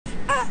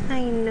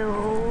I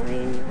know.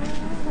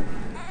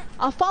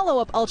 A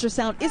follow-up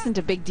ultrasound isn't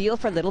a big deal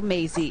for little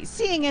Maisie,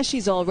 seeing as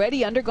she's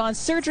already undergone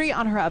surgery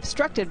on her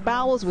obstructed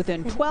bowels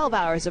within 12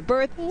 hours of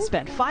birth,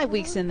 spent 5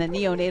 weeks in the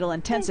neonatal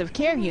intensive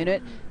care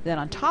unit. Then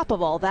on top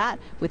of all that,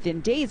 within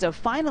days of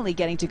finally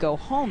getting to go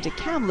home to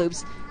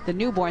Kamloops, the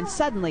newborn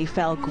suddenly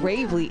fell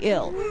gravely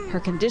ill, her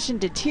condition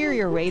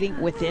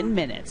deteriorating within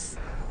minutes.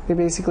 They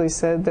basically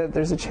said that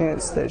there's a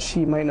chance that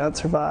she might not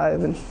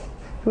survive, and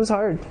it was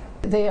hard.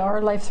 They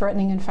are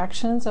life-threatening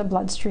infections. A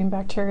bloodstream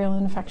bacterial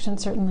infection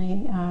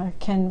certainly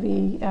can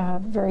be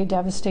very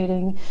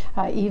devastating,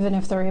 even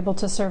if they're able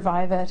to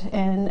survive it.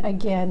 And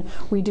again,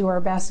 we do our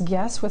best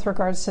guess with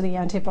regards to the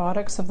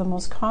antibiotics of the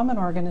most common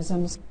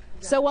organisms.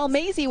 So while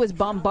Maisie was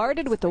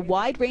bombarded with a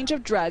wide range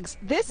of drugs,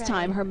 this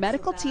time her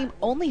medical team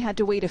only had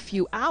to wait a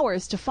few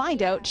hours to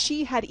find out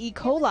she had E.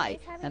 coli,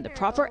 and the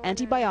proper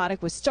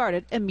antibiotic was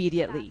started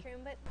immediately.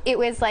 It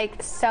was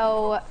like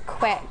so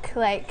quick,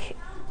 like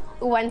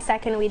 1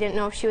 second we didn't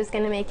know if she was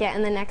going to make it,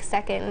 and the next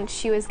second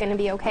she was going to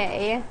be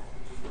okay.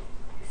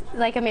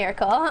 Like a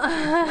miracle.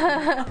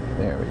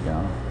 There we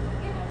go.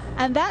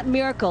 And that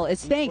miracle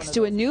is thanks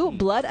to a new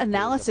blood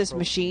analysis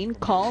machine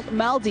called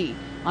Maisie.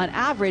 On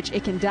average,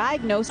 it can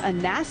diagnose a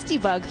nasty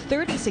bug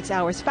 36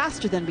 hours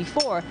faster than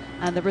before,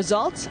 and the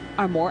results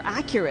are more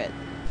accurate.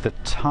 The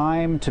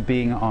time to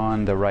being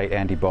on the right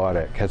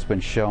antibiotic has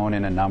been shown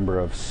in a number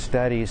of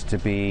studies to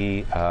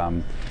be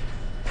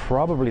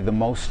probably the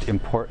most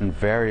important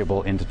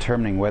variable in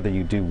determining whether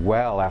you do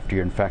well after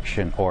your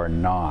infection or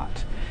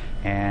not.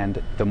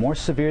 And the more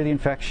severe the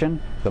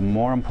infection, the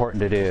more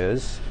important it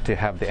is to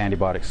have the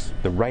antibiotics,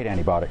 the right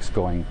antibiotics,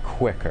 going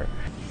quicker.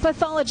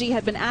 Pathology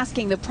had been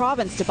asking the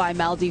province to buy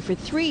Maisie for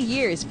 3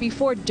 years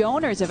before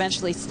donors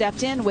eventually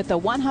stepped in with the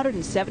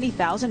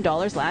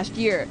 $170,000 last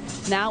year.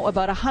 Now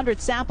about 100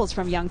 samples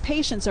from young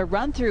patients are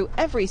run through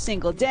every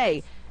single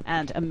day.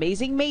 And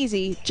amazing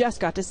Maisie just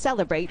got to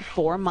celebrate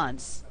 4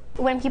 months.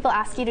 When people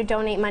ask you to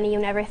donate money, you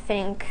never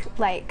think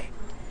like,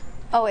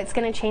 oh, it's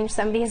going to change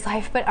somebody's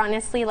life, but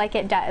honestly, like,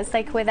 it does.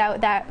 Like,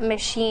 without that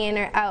machine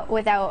or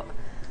without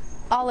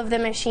all of the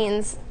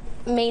machines,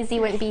 Maisie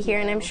wouldn't be here,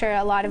 and I'm sure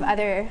a lot of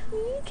other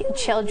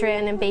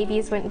children and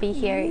babies wouldn't be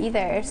here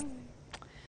either.